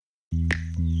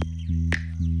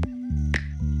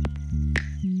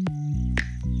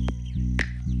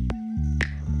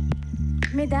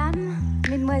Mesdames,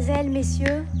 mesdemoiselles,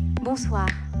 messieurs, bonsoir.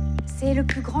 C'est le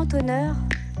plus grand honneur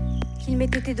qu'il m'ait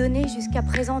été donné jusqu'à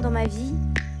présent dans ma vie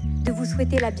de vous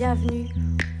souhaiter la bienvenue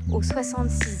au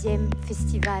 66e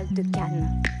Festival de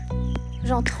Cannes.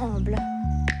 J'en tremble,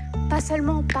 pas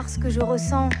seulement parce que je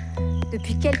ressens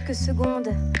depuis quelques secondes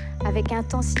avec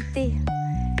intensité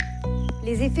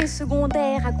les effets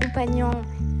secondaires accompagnant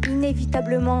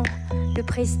inévitablement le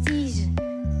prestige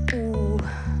ou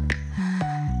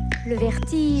le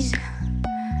vertige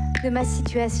de ma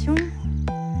situation,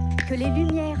 que les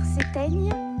lumières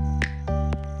s'éteignent,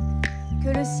 que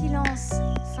le silence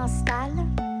s'installe.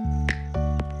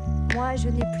 Moi, je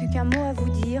n'ai plus qu'un mot à vous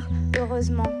dire.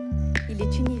 Heureusement, il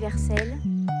est universel.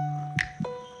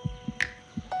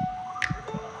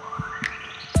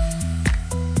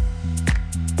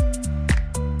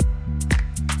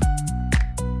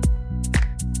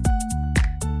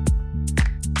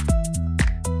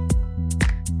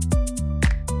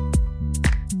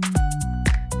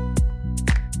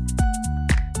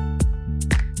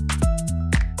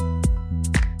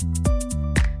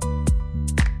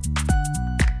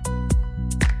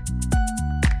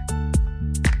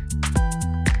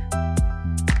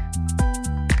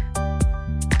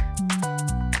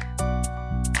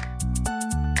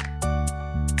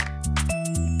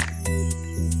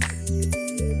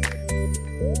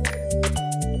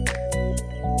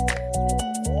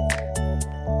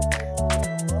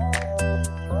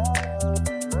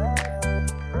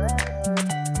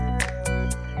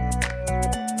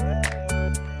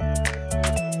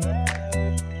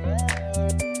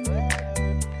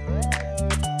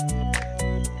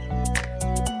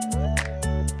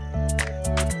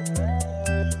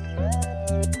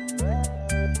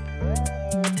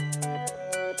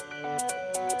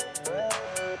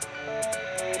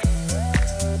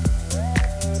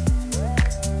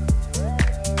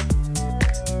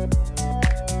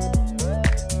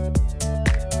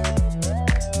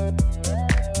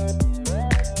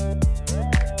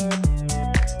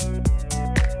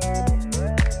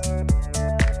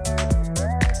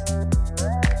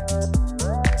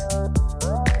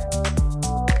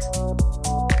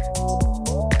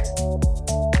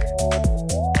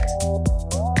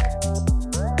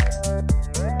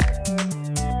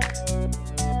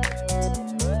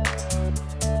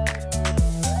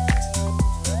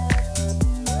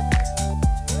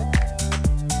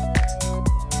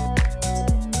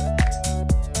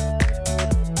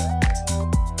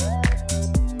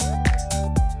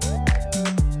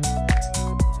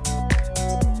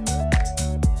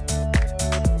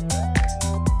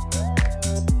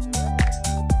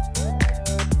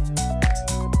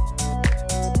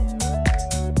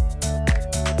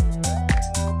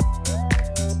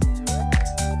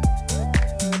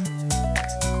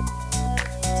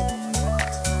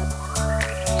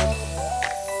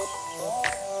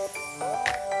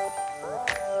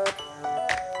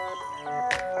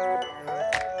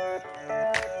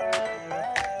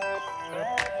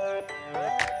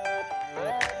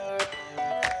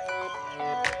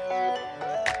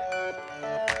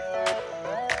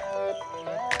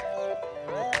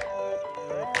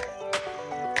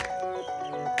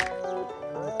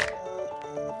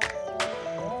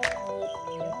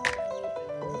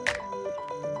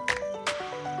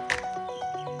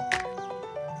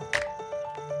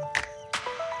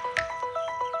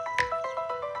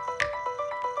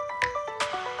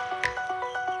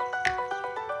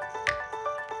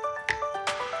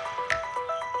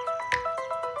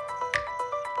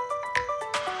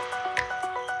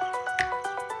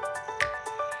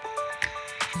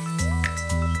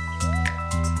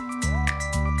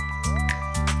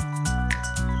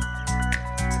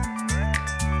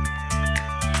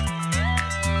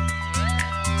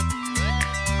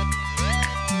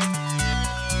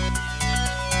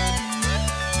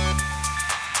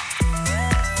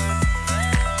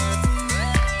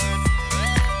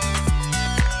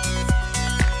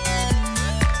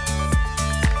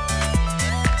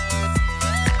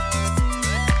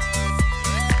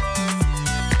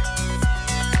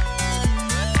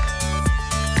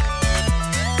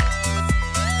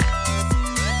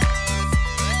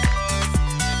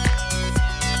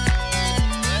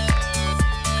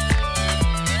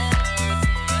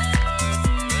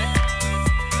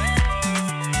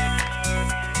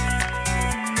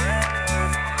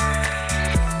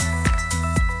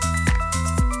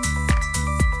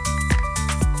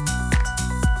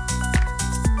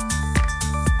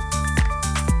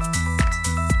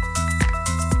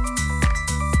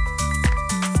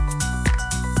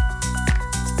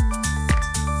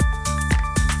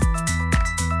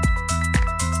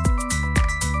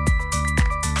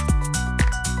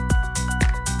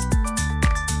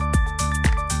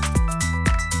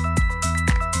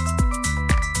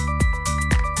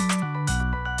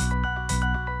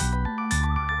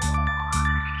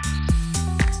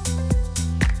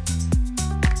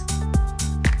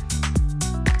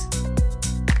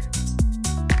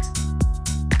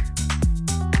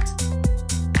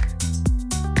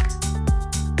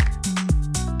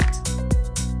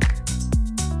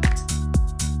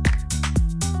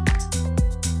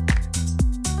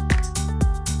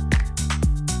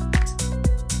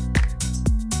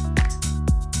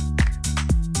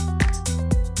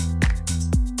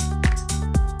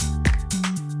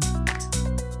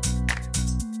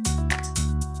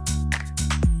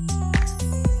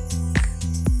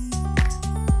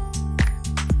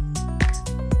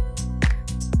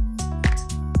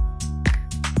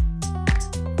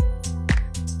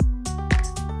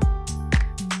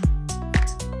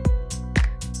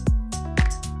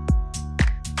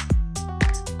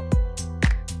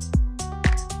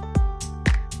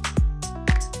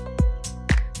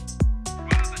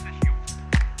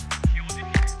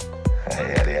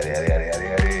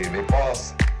 Allez, mais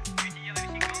pense.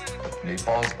 Mais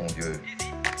pense, mon Dieu.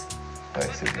 Ouais,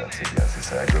 c'est bien, c'est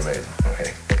ça, la gommette.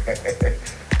 Ouais.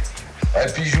 Ouais,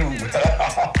 puis joue.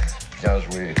 Bien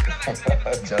joué.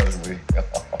 Bien joué.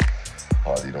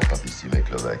 Oh, dis donc, quand ici, mec,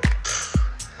 le mec.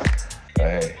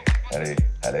 Ouais, allez,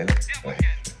 Alain. Ouais.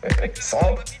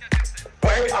 Sandre.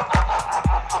 Ouais.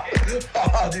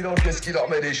 Oh, dis donc, qu'est-ce qu'il leur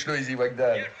met des cheveux, Easy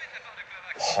Wagdal.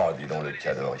 Oh, dis donc, le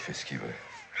cador, il fait ce qu'il veut.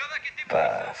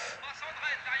 Paf.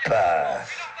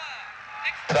 Paf.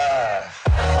 Paf.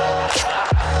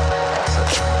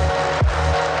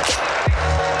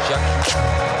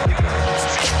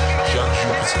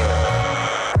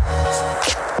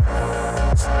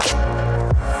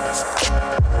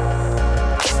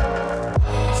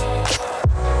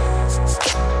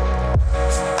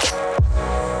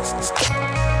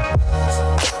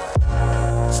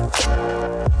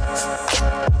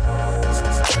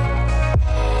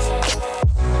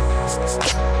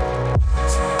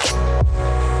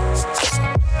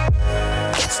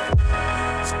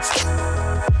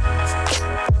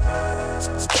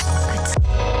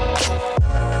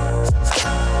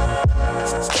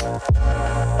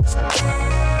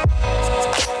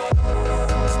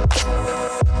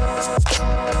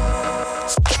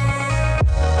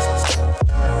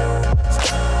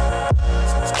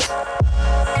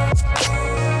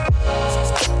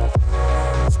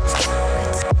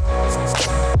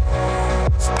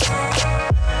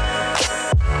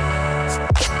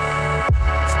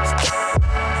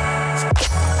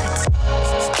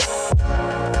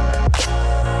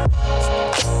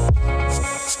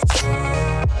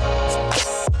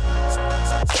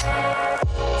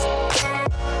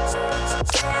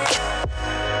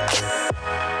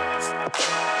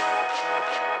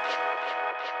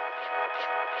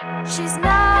 She's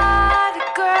not a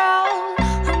girl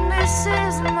who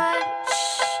misses much.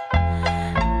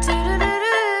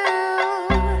 Do-do-do-do.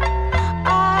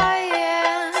 Oh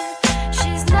yeah.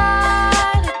 She's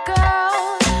not a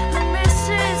girl who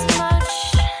misses much.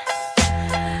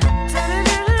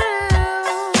 Do-do-do-do.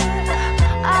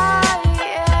 Oh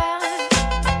yeah.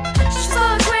 She's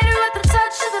all acquainted with the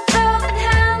touch of the velvet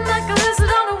hand, like a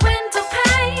lizard on a window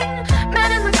pane. Man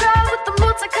in the crowd with the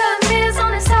multicolored mirrors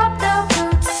on his hobnail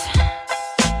boots.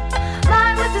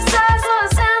 Lying with his eyes while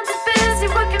his hands are busy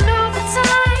working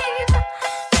overtime.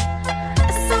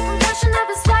 A self-impression of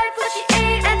his life, which he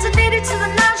ain't, and donated to the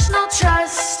National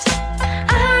Trust.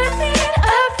 I need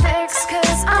a fix,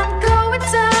 cause I'm going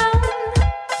down.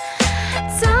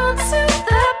 Down to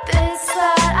the bits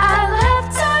that I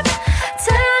left up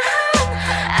down.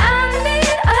 I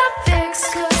need a fix,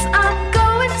 cause I'm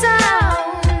going down.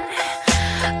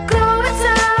 Going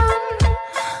down.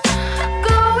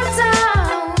 Going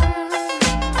down.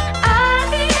 I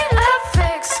need a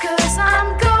fix, cause I'm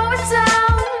going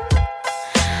down.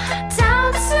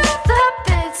 Down to the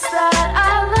bits that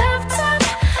I left up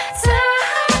down.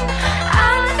 I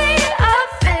need a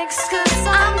fix, cause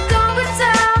I'm going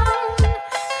down.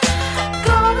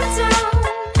 Going down.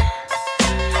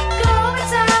 Going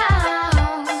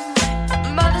down.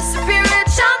 Mother Spirit,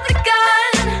 jump the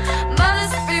gun. Mother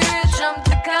Spirit, jump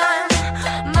the gun.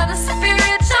 Mother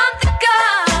Spirit, jump the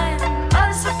gun.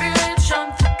 Mother Spirit,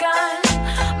 jump the gun.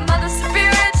 Mother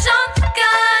Spirit, jump the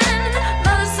gun.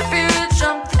 Mother Spirit,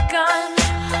 jump the gun.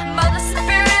 Mother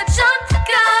Spirit, jump the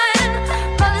gun.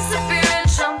 Mother Spirit,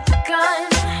 jump the gun.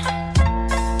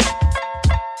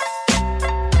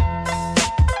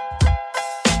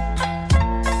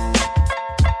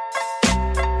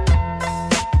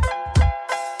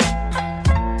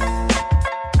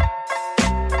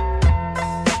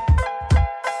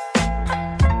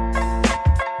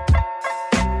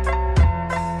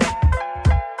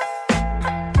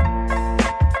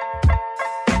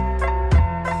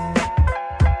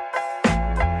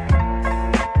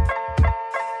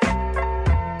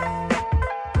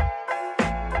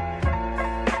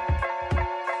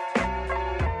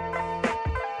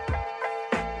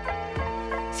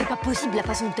 C'est pas possible la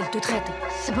façon dont elle te traite.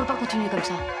 Ça peut pas continuer comme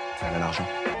ça. Elle a l'argent.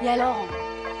 Et alors?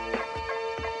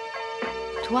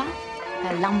 Toi,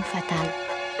 la l'arme fatale.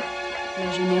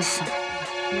 La jeunesse.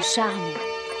 Le charme.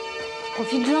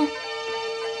 Profite-en.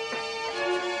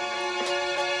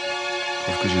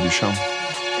 Je trouve que j'ai du charme.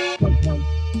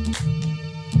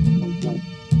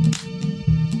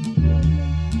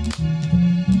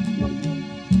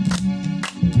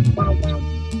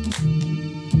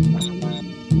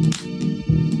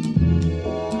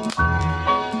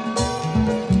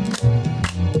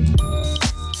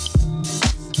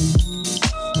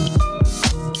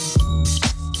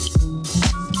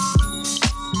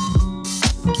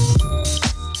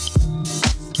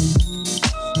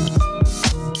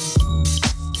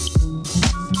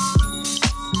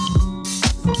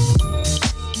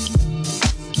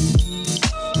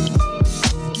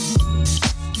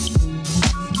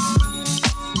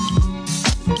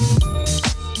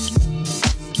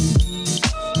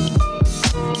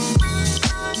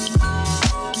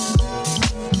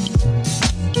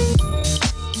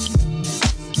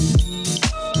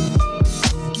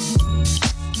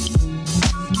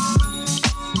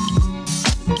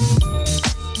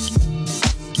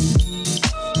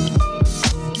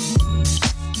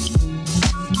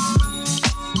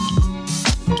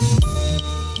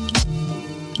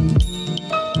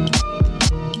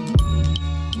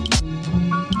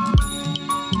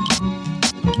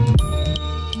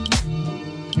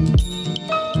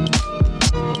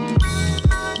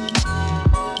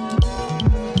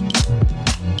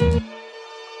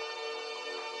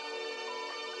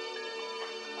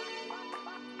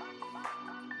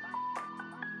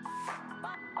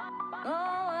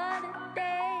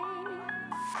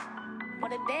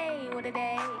 day, what a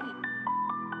day.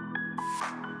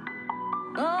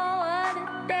 Oh, what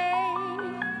a day.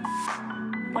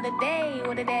 What a day,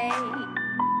 what a day.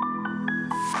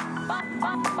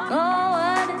 Oh,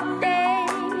 what a day.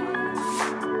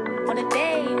 What a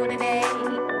day, what a day.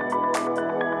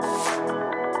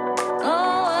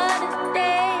 Oh, what a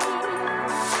day.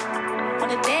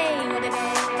 What a day, what a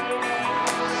day.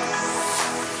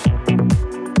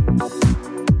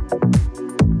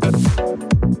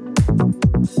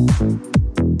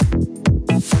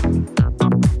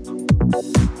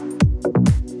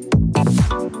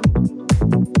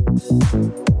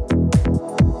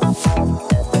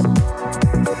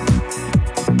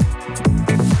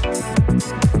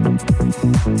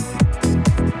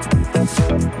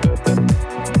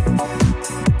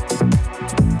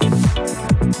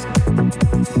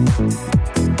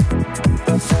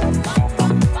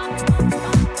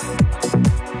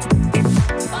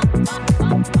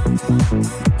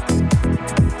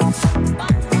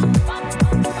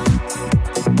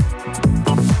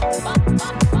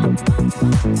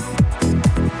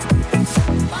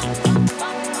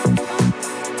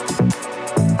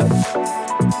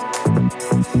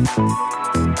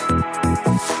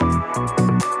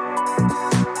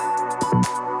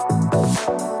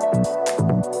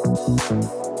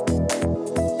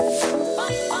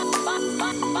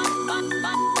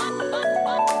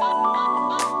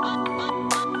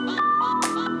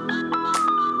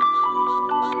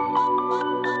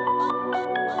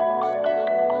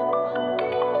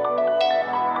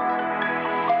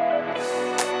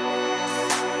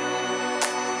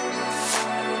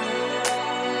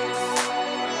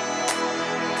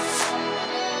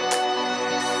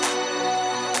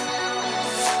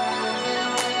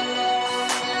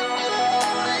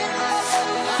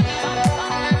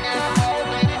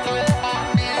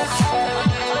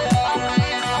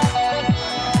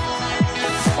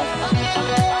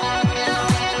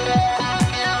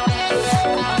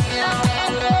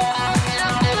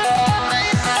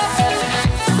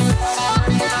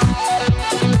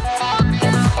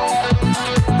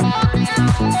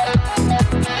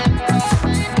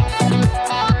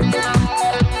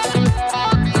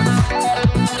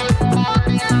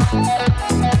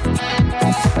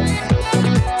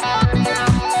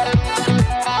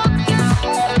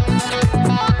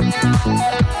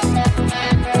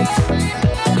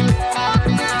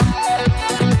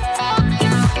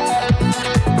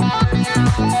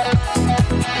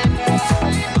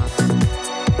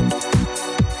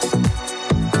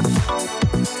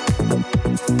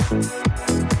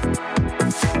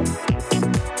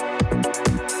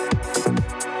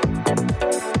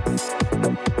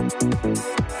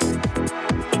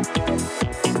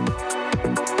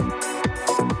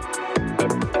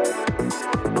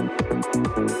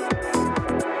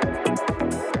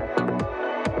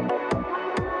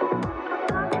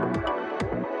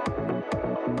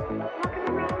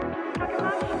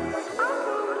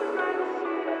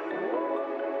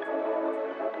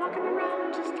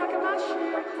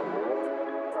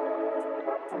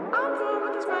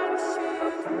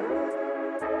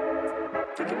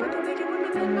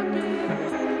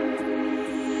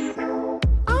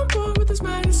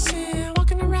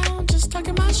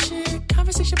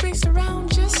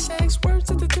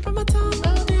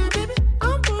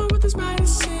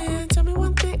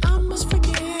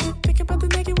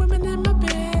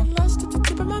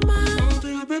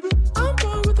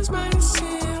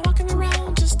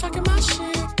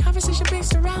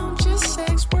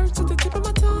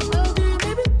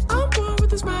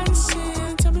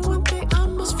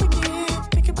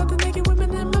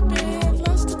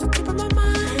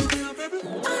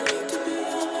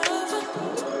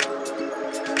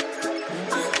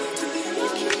 I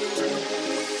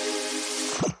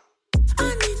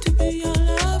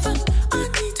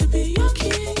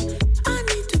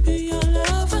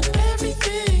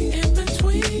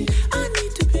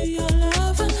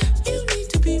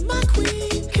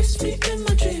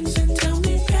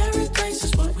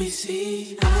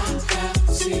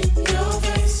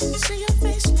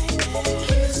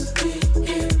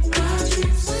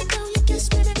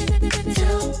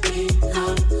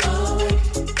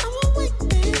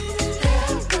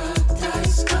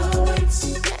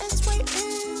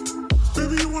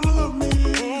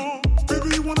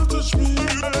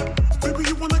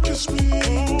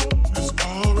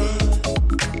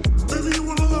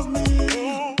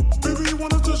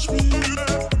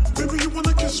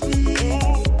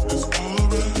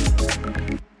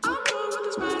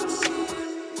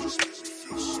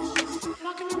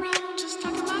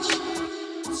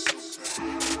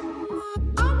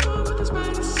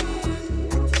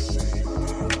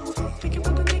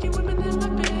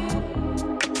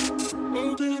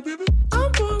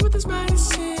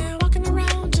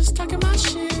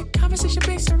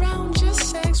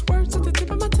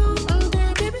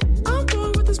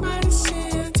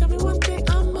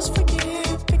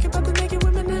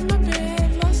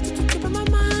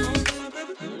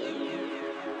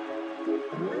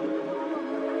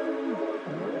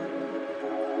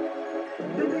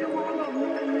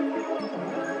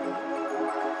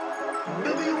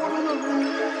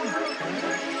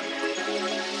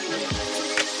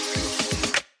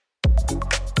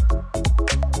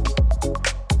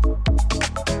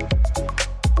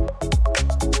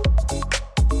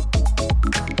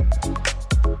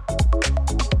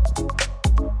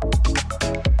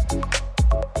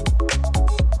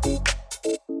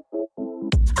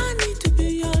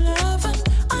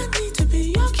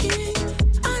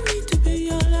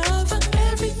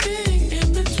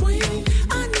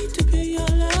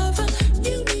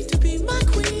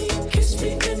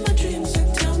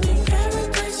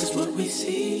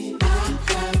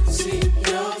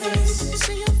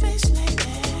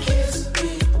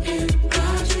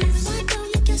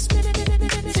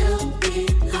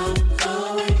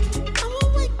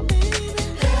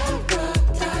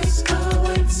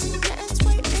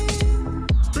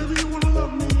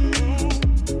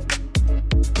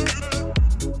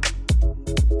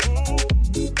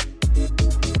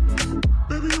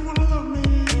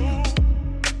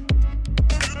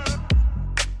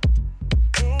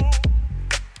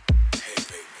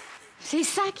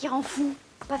m'en fous.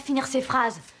 Pas finir ses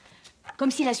phrases.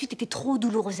 Comme si la suite était trop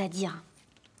douloureuse à dire.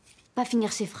 Pas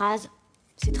finir ses phrases,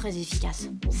 c'est très efficace.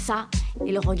 Ça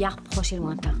et le regard proche et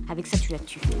lointain. Avec ça, tu la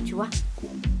tues, tu vois?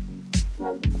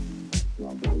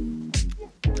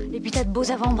 Et puis t'as de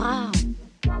beaux avant-bras.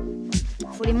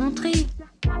 Faut les montrer.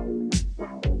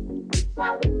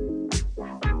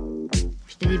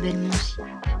 Puis t'as des belles mains aussi.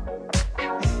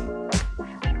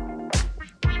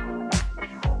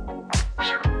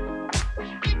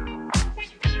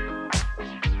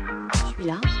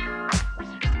 Celui-là.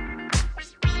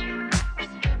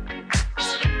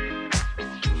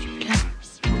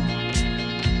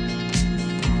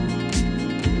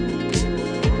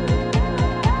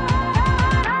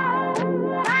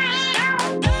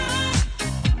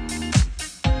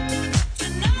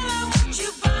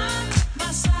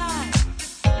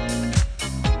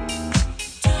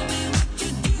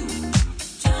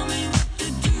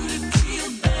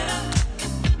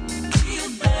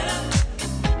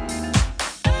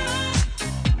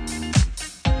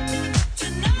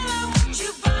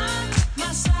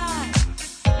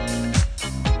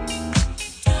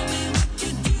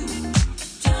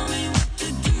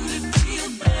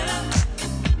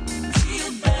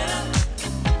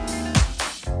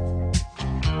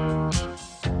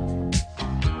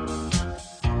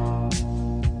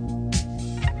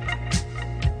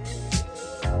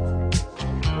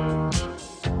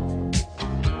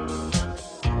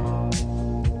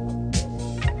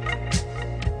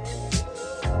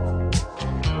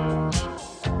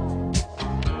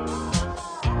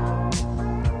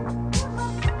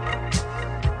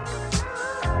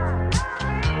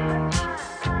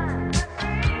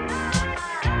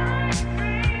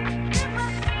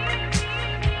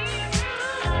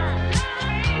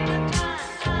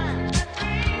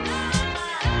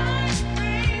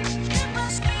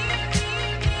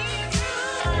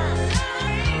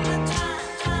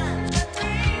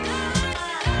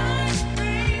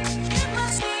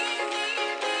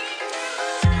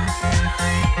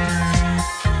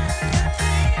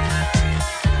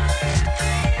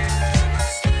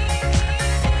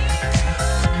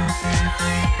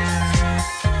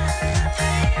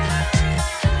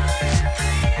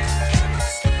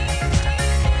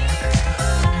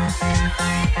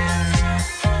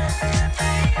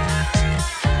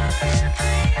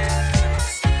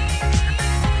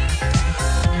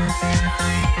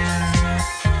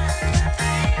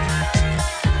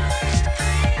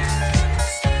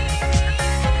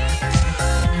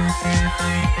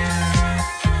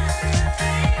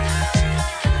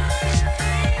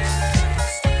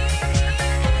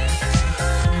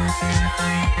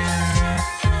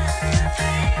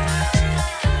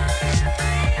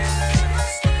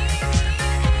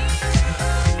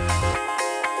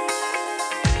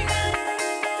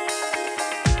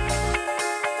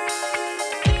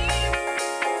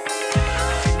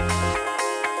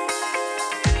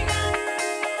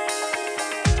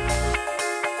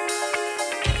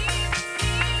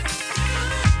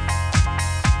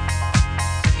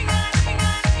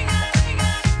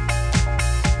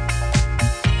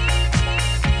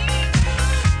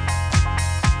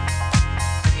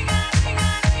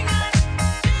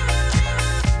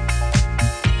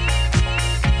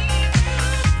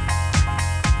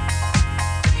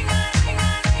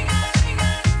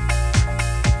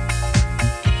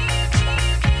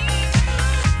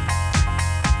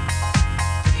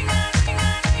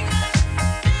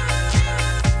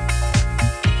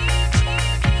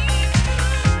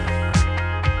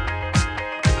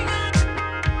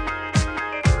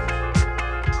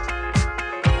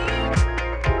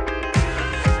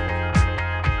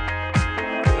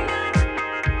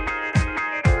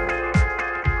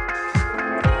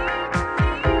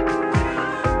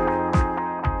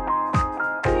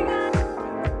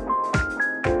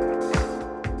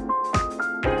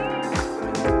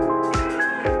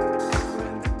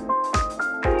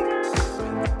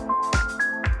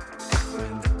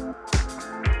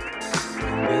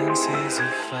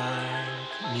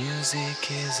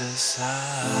 music is a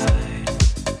sign.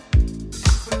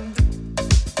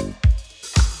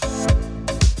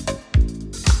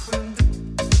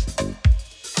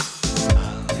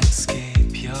 I'll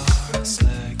escape your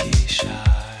sluggish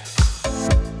eye.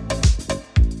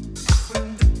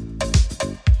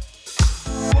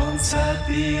 Once at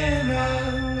the end,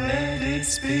 I'll let it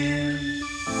spin.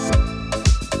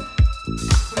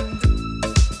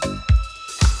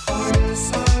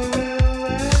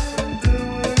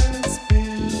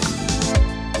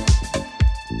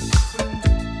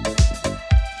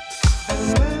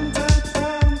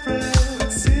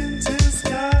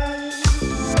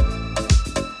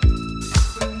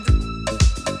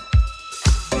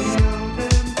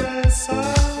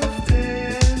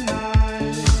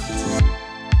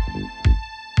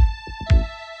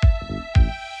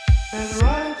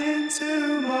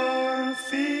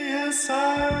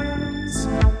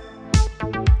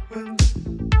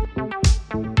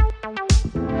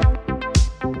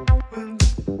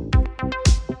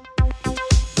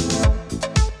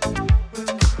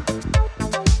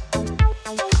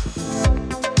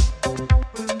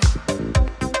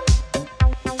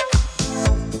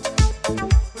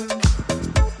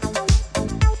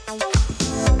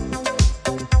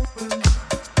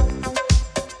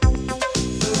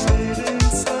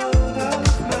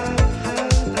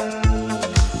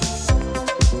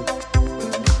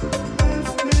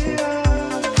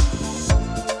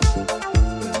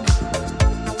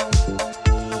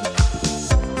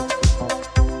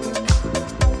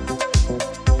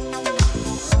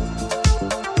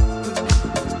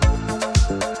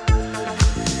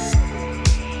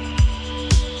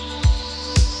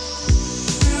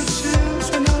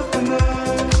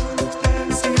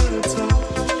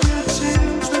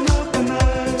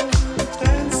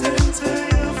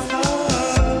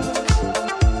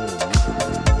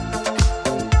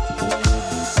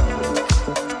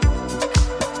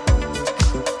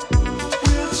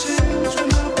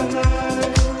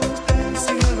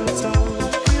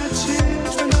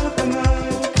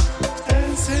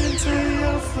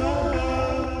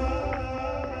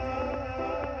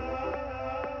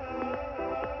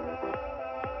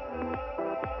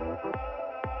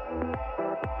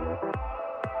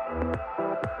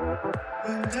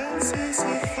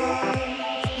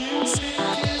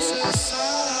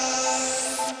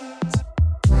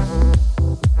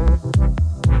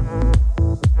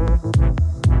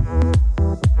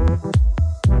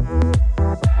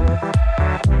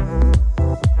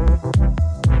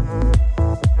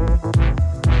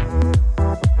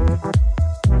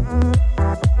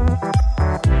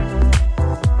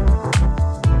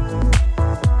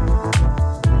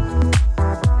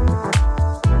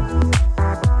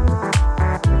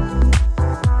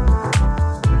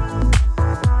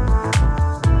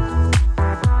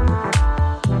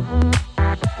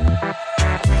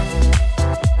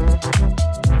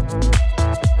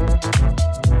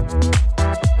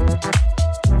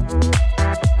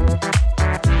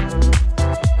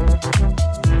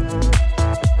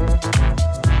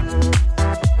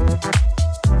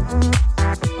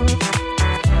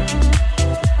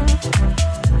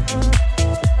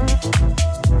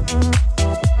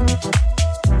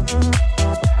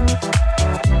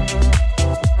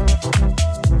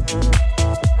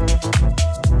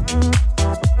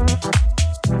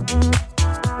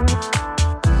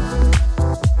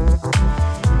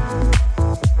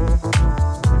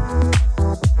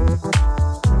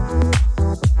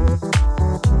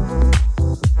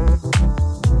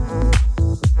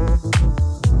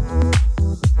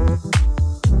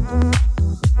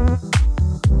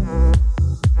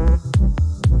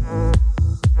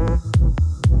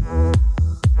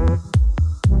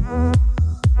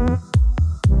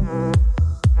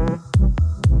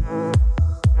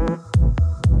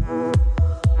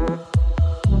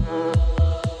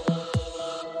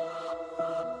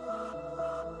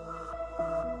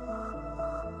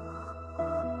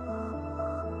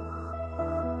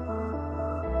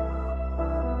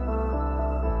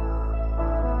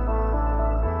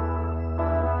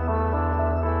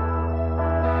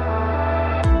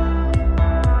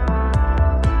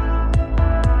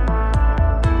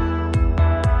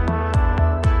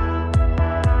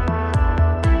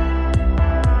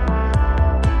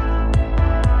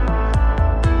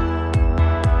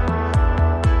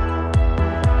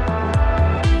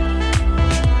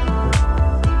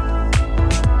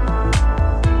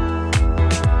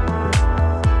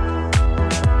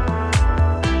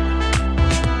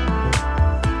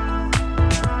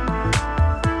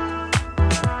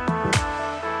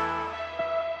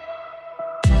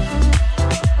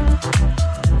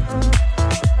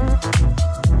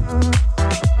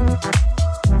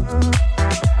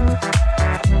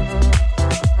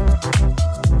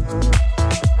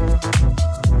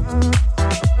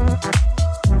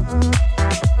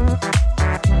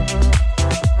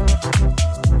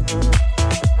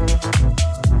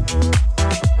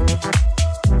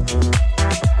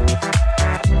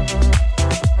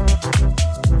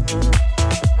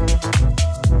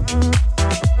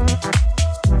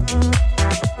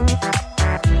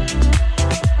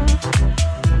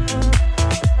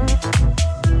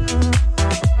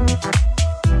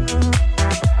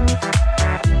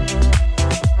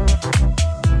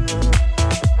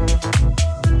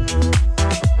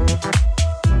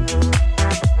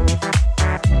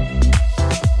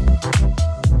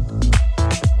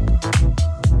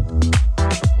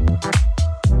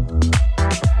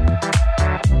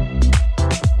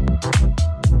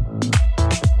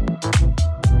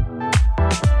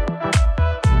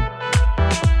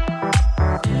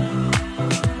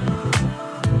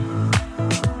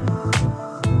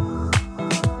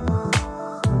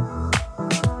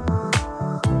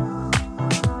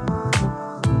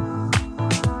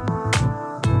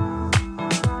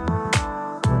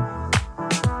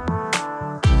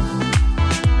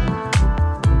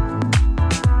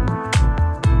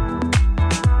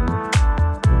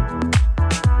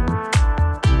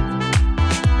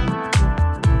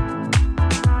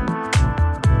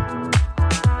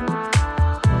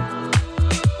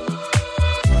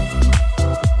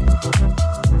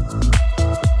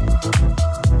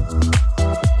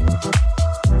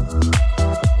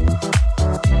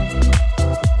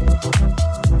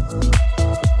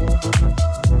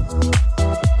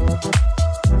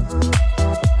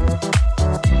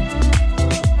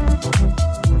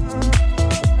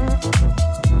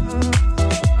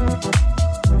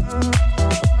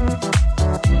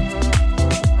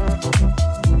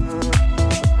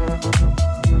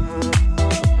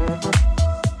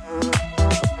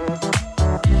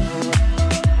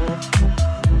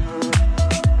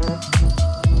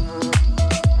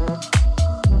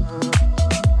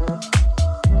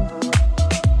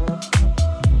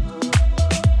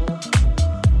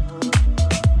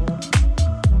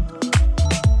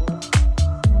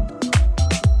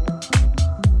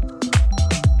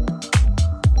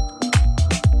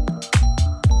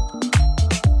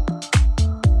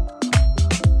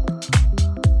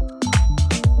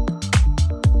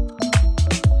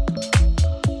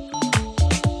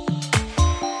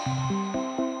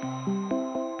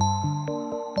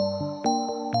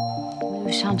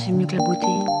 charme, c'est mieux que la beauté.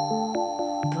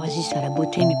 On peut résister à la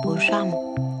beauté, mais pas au charme.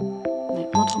 Mais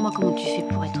montre-moi comment tu fais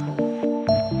pour être...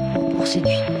 pour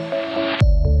séduire.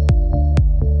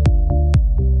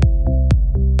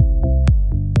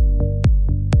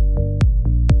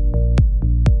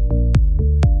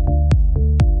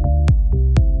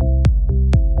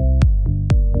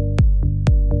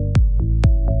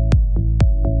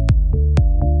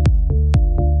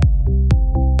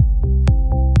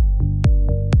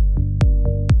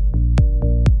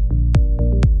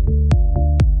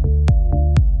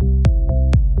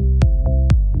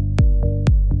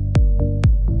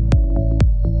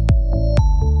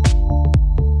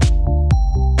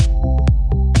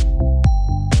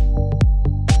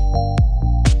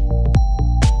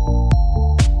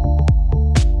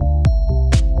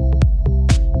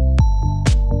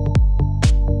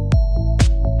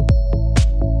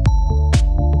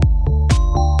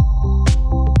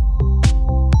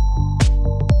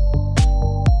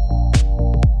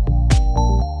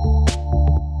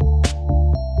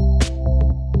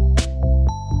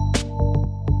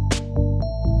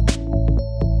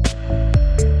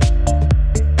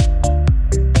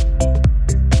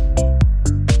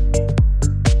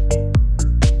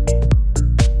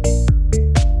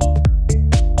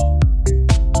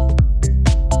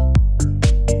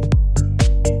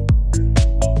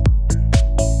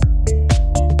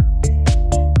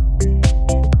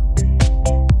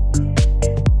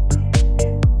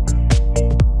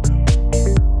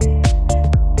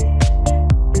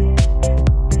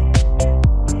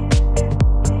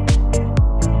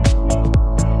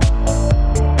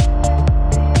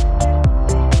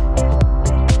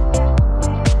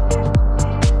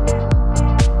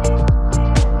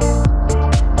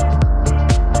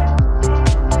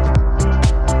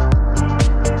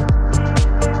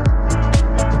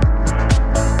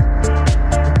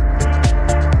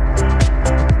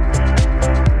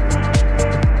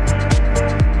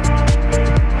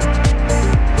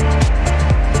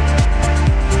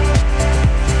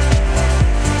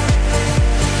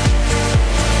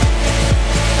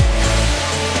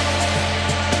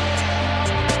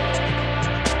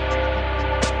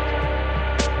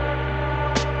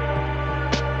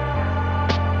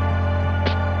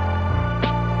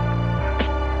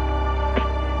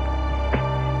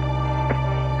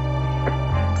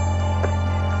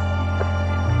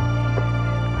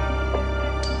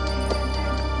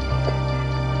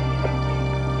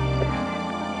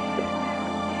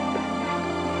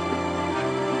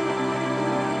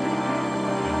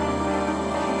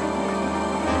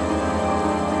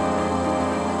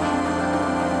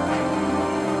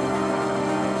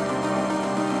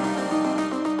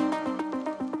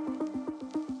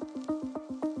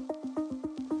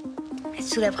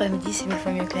 Sous l'après-midi, c'est mille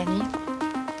fois mieux que la nuit.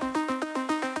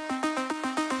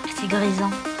 C'est grisant.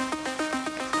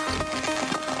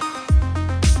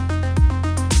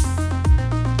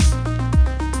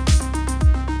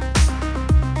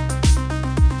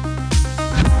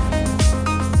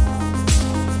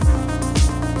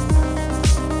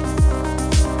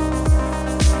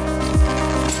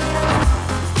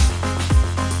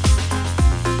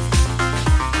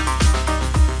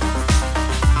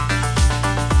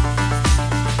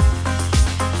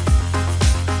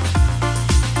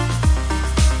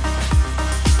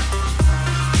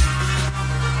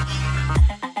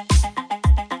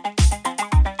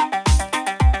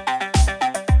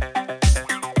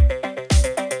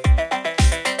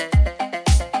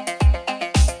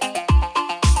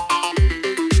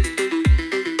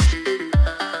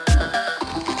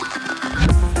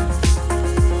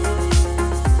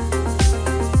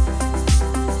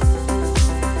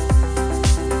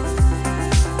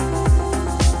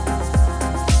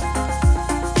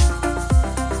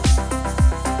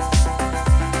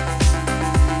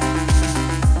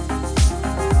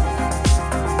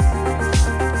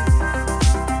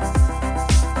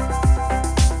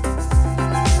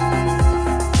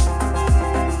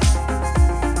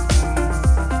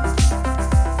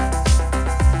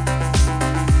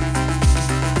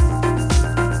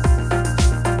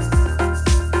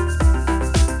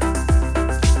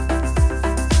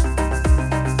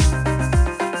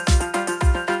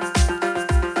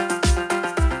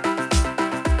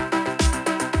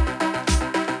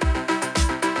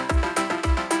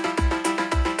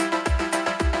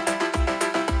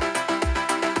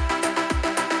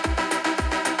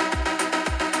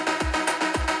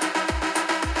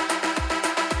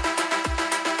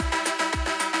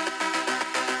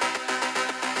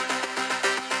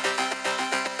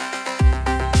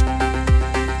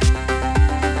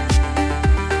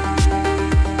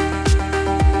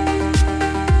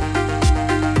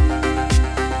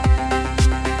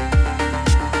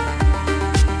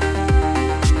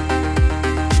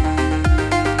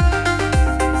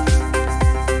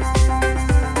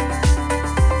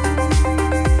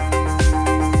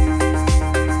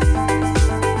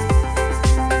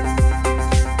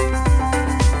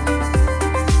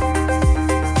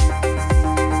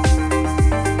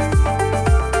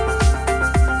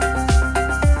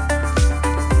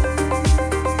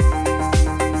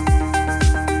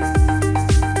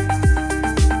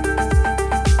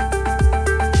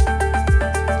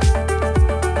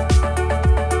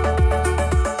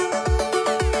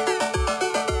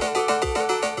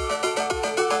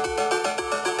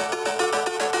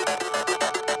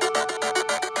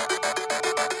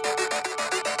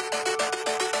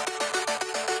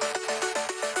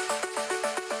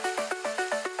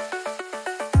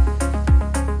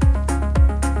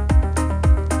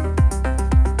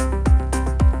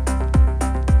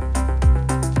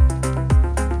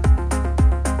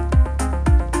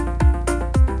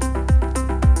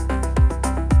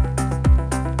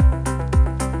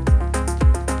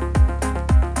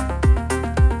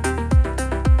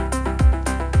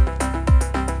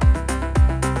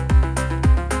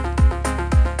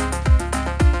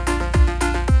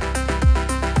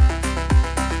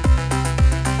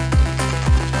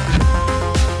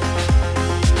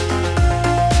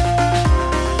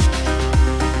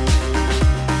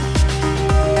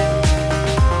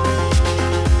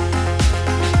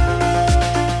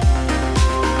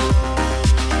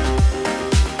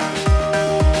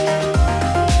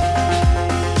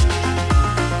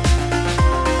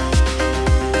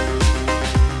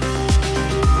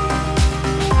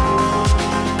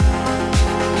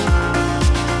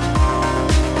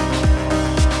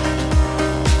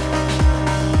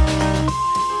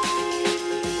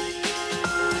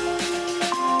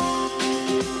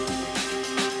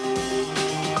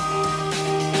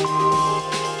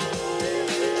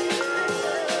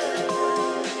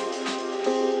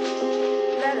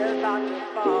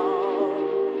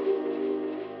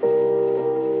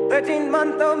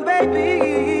 13-month-old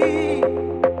baby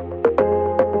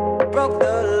broke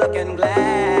the looking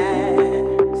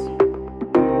glass.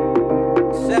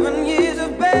 7 years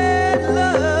of bad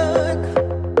luck.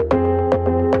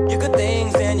 You good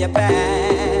things in your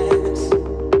past.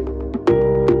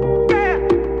 Yeah.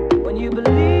 When you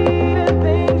believe in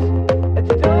things that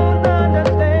you don't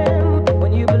understand.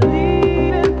 When you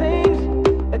believe in things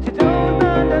that you don't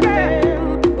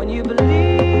understand. When you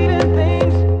believe in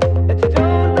things that you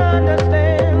don't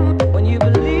understand. When you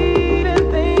believe in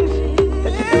things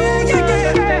that you don't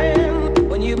understand.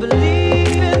 When you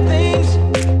believe in things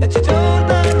that you don't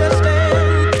understand.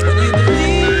 When you believe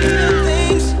in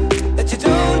things that you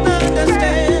don't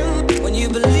understand. When you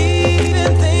believe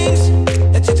in things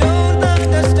that you don't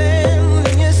understand,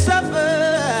 and you suffer.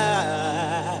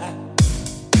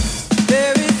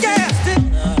 There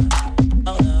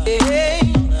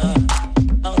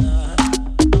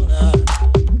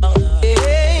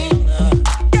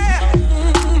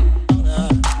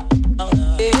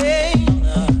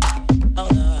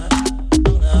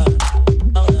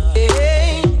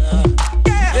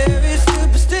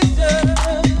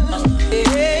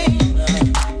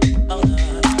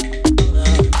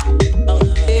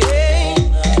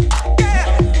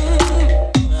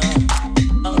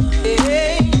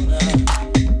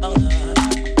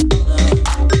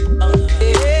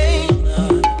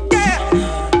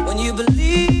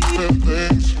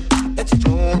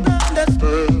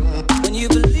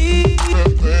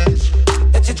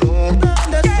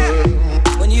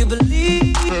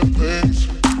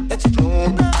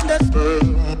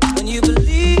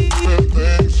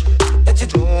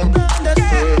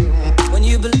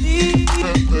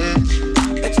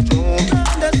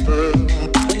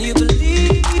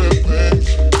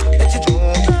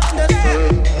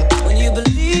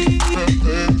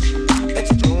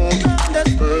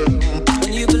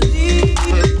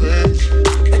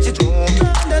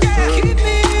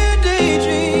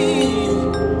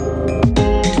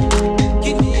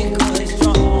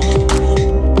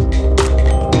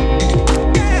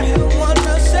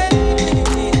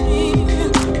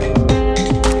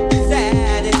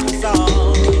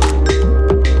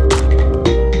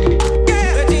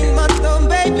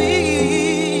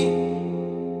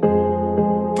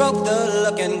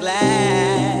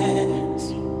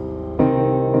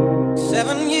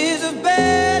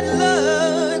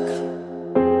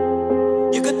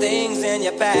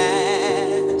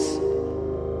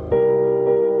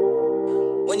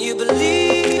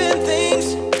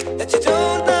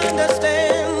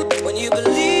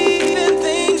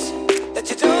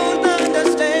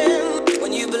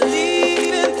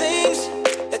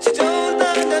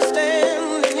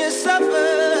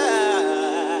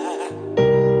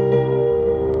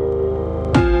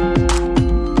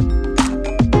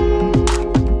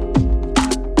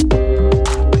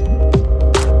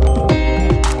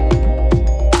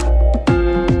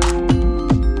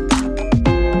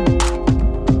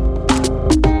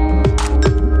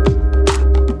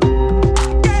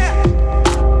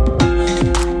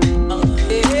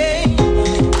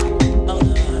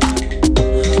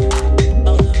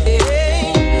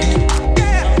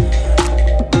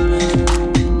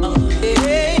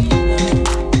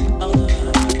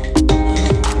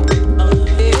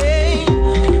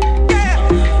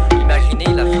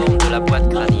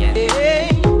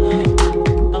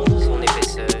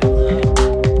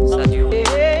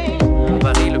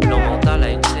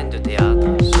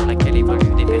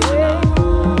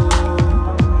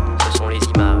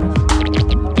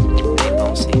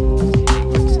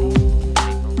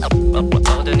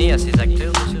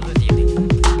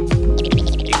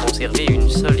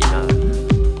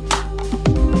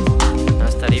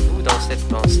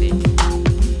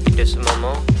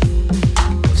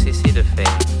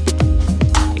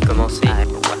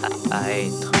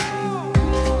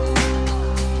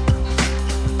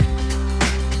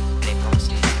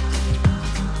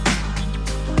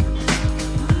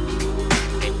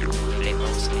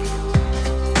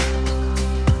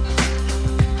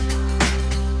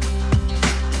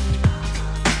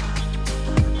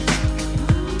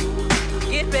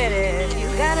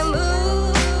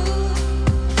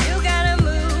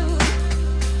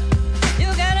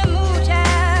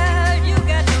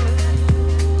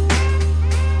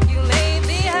you may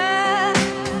be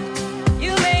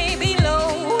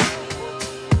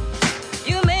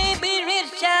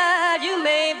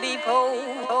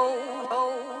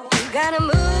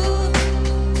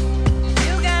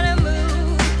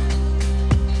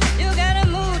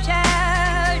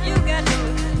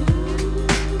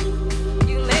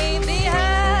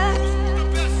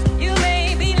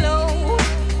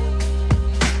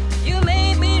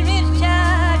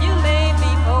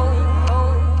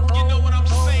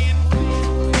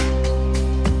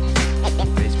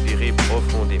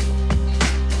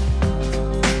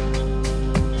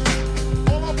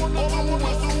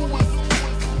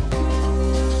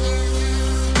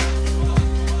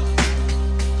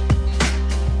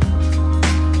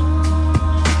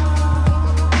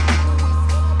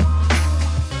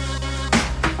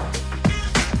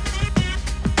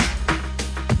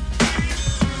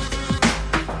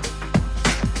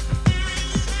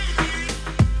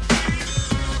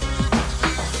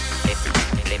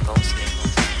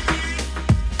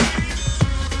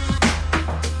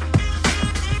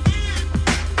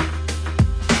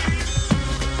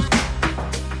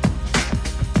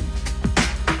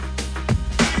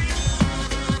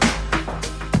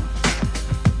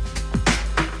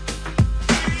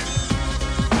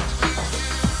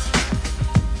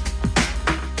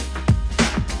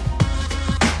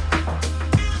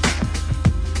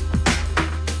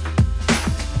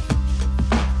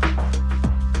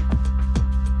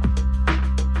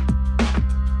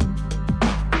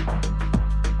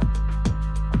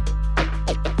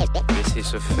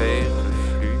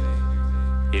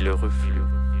reflux.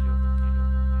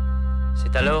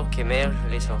 C'est alors qu'émerge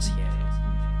l'essentiel,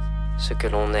 ce que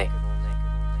l'on est.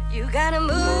 You gotta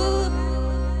move,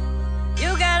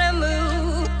 you gotta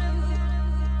move,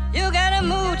 you gotta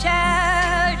move,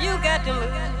 child, you got to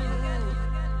move.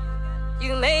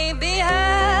 You may be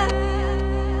high,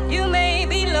 you may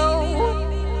be low,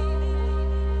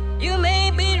 you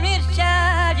may be rich,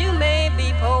 child, you may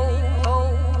be poor.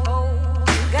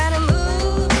 You gotta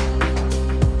move,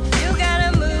 you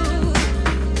gotta move,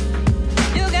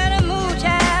 you gotta move,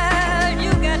 child,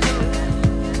 you got to move.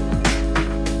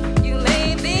 You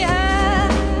may be high,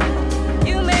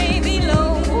 you may be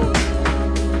low,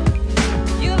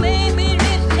 you may be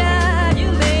rich, child,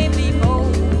 you may be poor.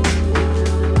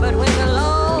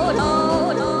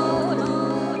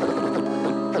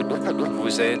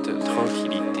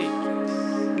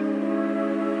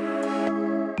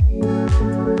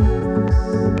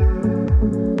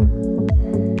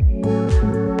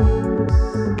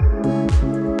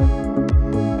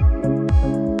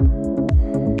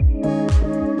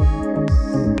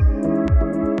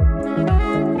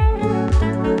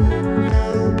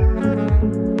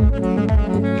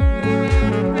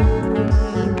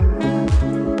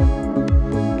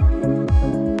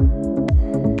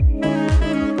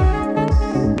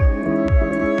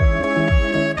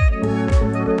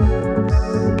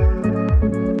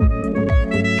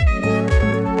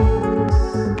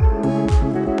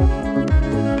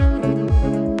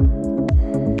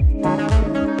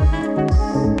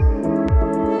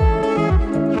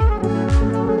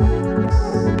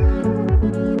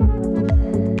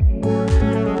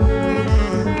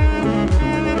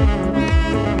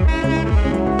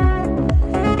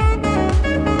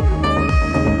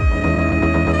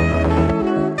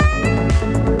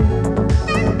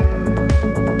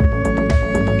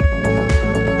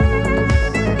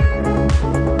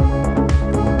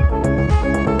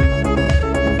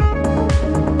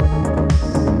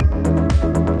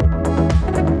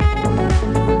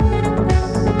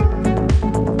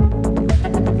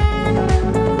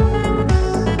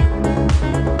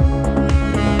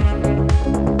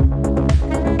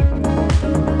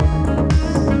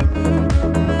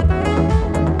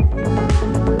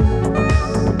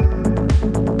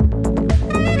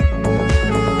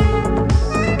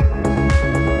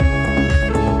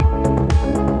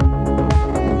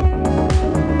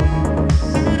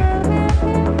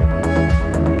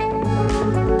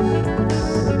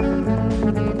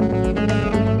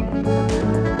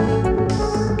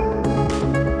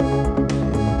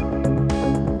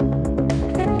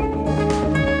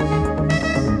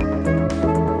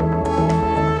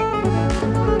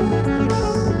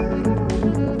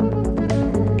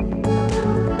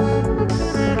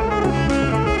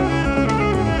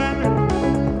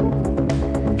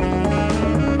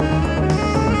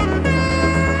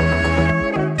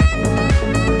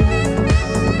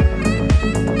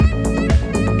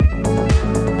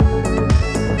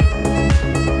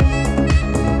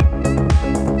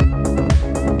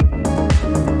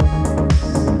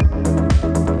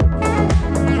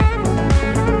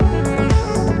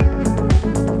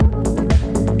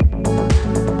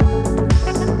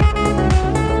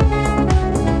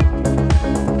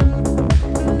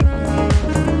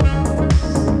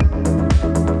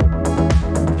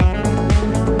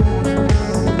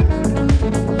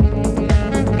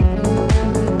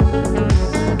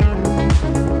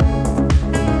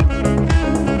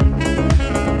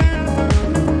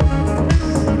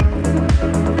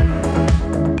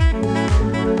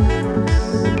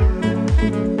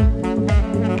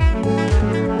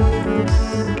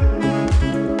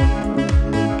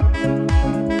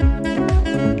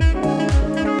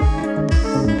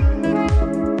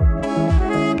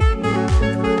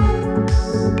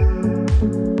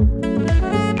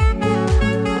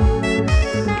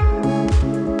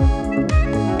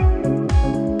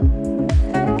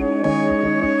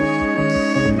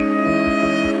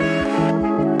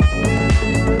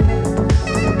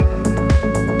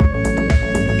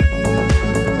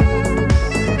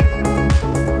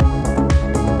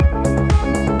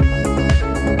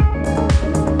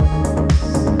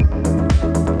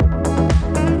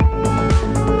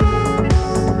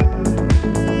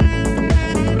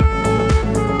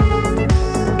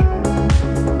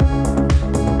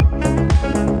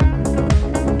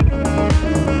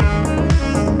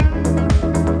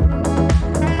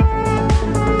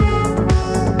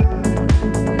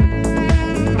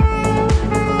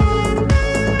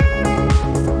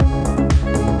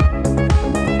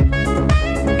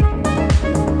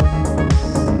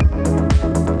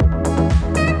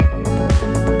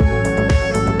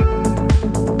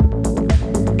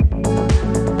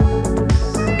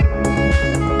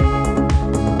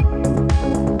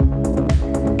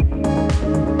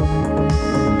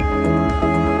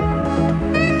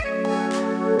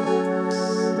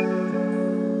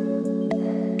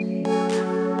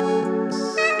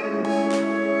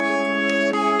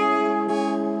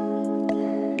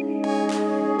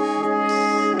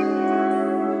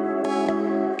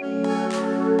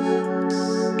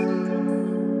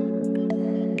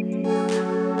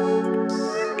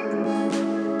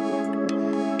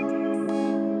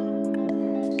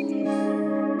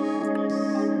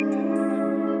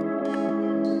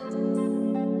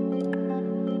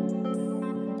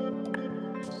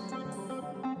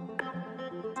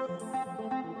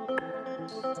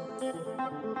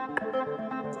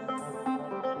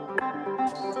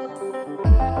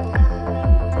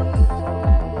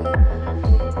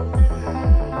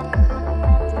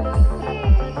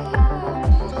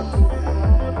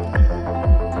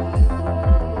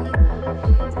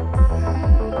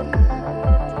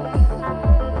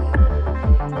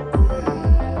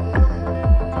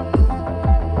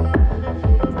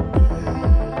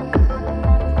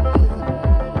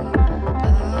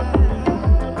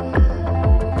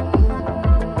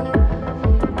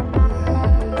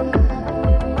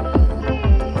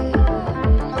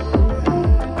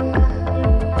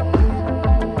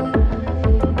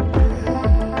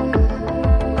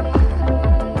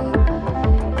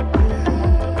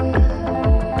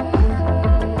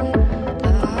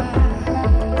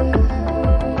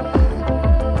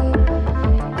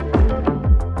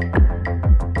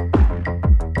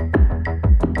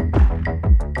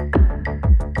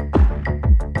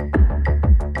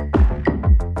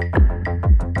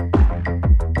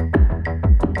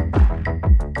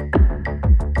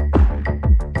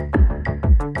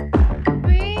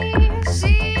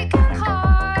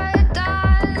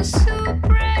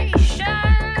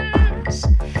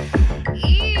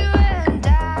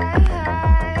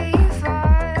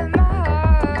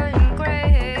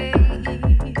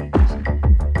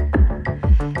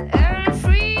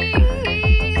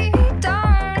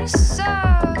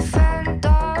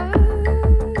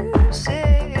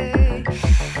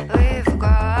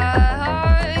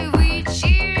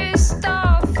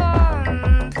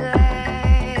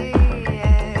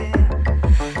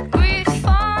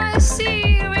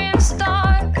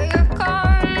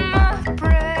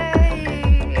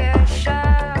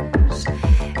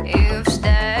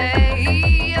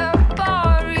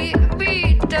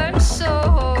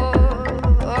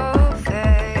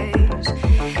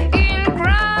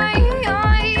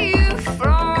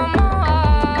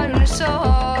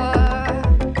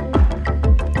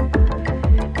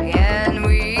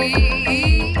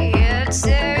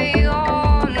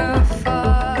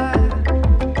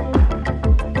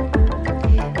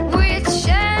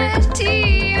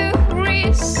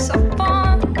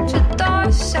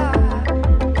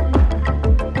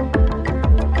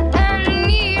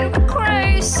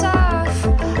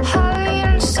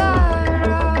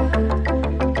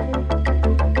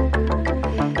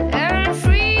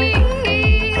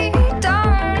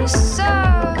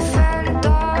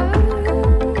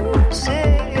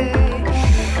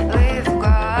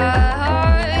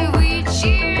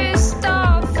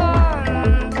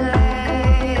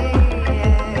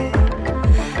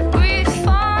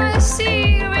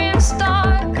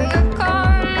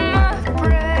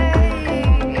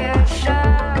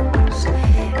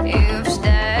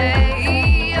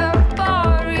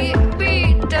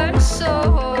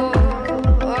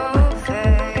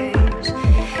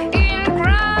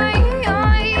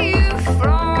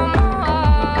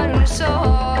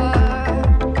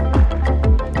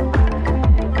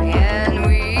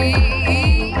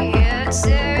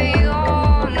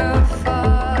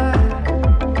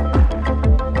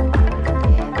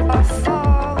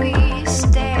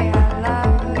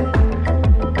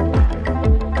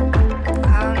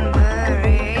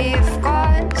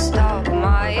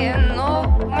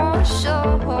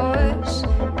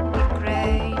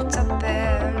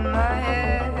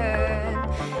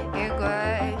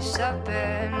 lace up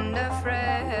in the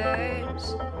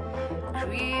phrase,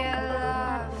 create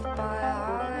love by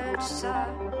all its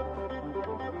time.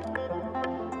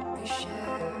 We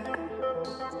share.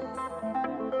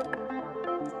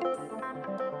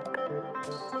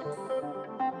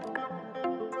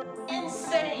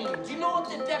 Insane. Do you know what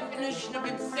the definition of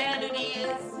insanity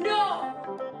is? No!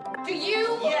 Do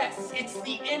you? Yes, it's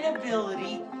the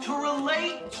inability to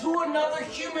relate to another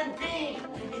human being.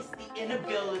 It's the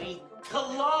inability to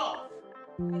love.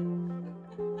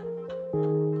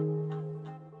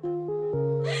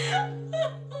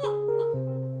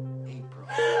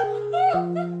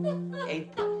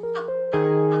 April.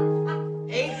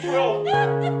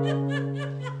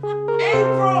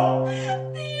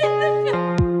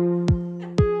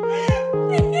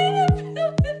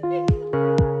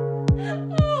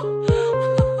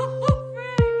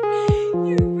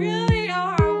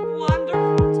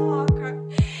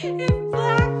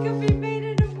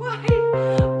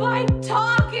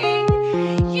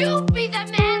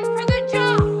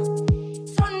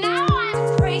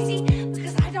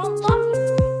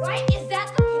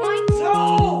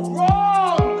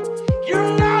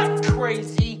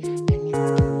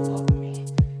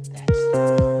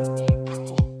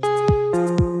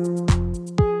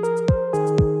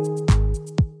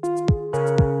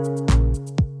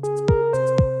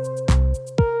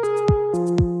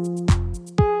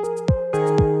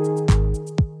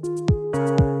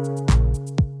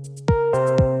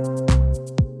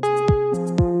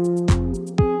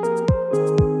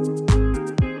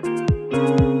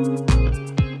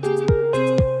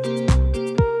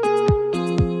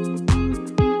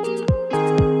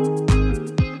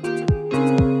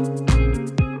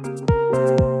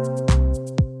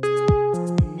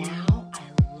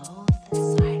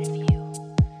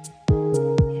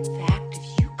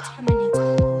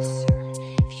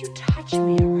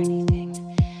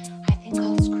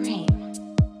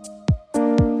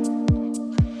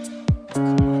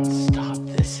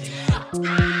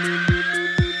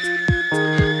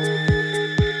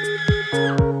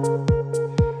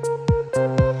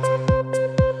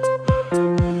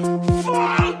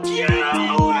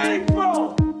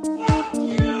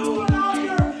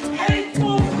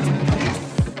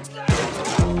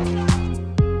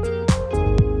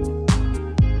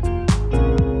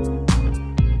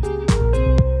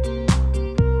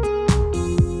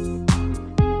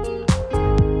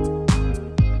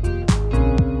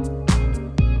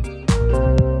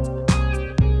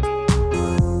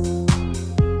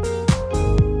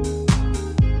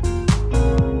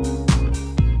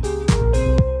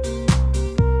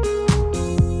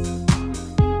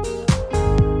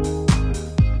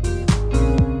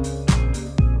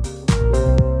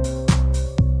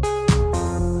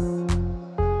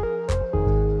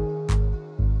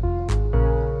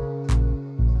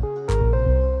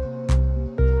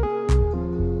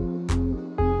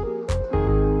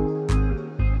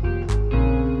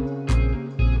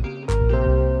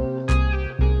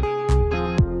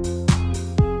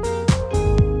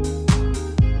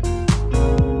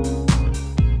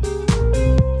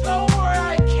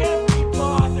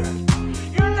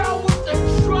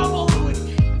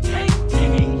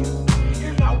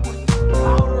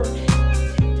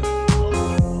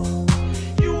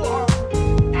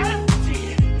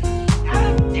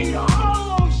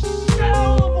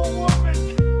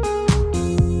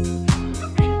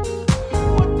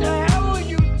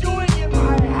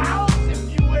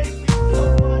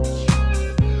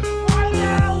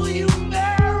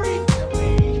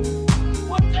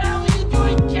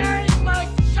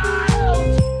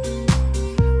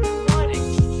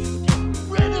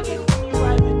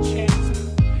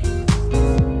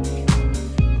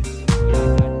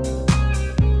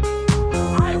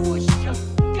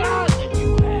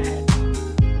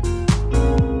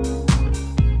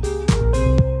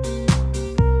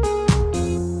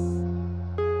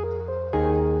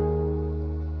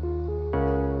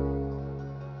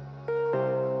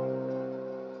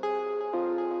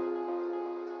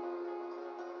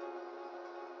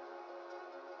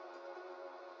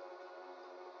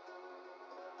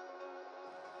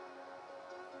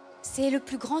 C'est le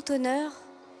plus grand honneur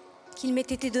qu'il m'ait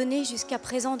été donné jusqu'à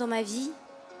présent dans ma vie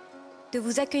de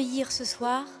vous accueillir ce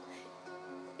soir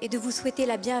et de vous souhaiter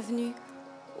la bienvenue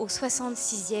au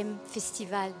 66e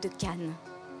Festival de Cannes.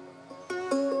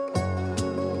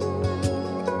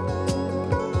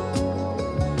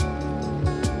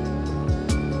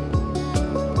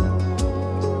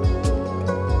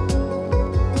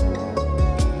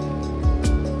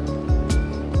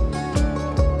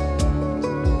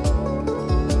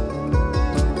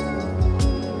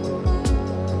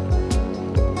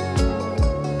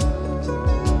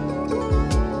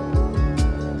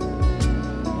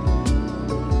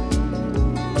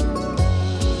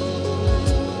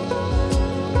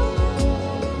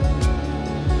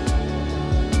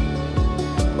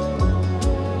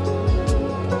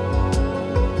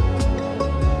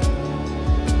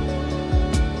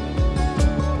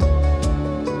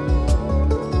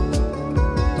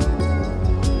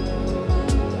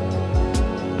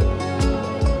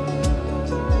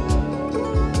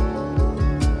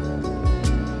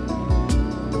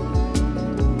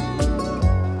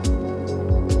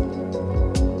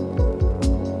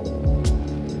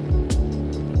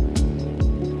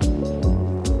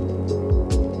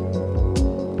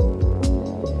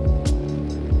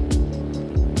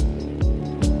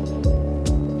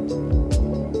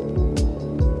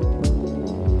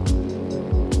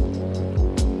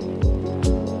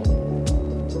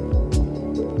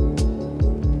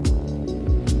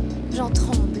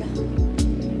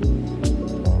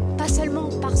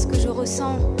 ce que je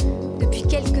ressens depuis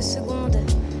quelques secondes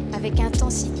avec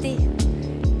intensité.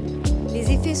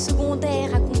 Les effets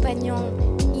secondaires accompagnant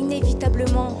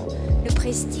inévitablement le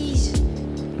prestige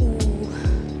ou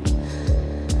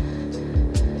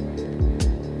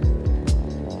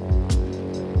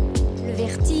le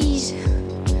vertige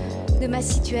de ma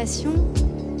situation.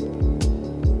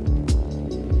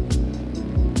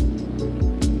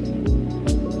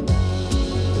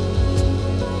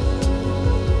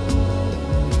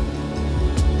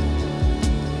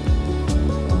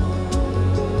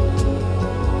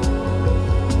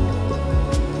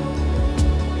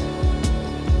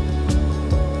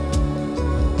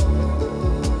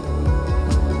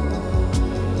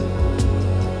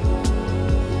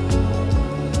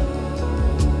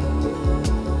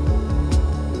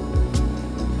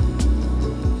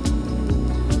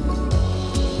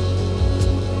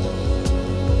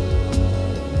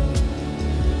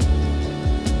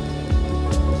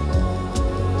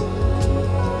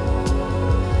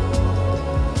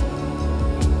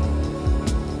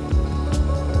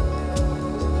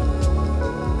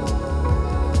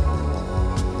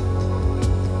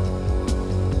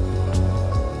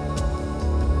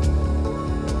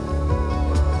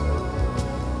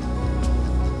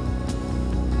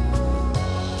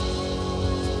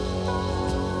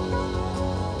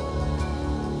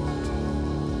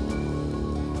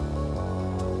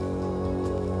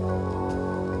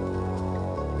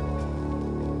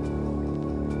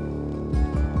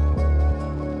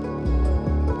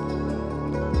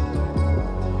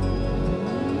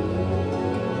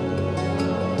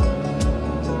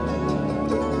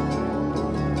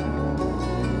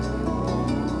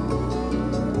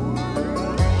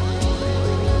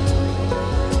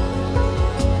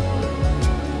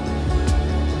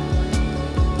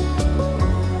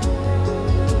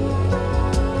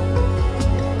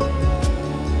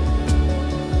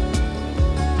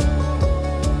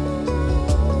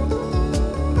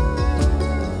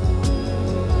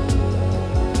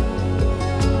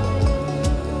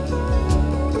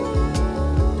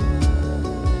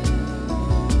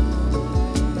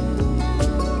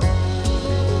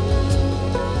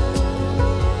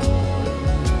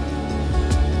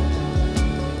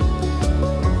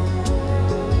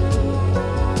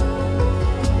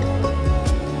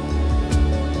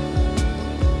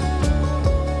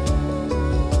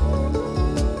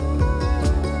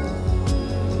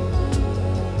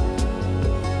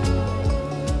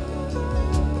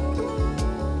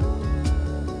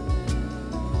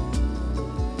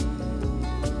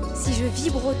 Si je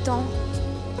vibre autant,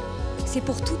 c'est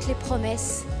pour toutes les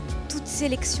promesses, toutes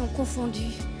sélections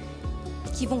confondues,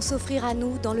 qui vont s'offrir à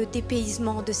nous dans le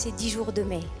dépaysement de ces 10 jours de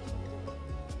mai.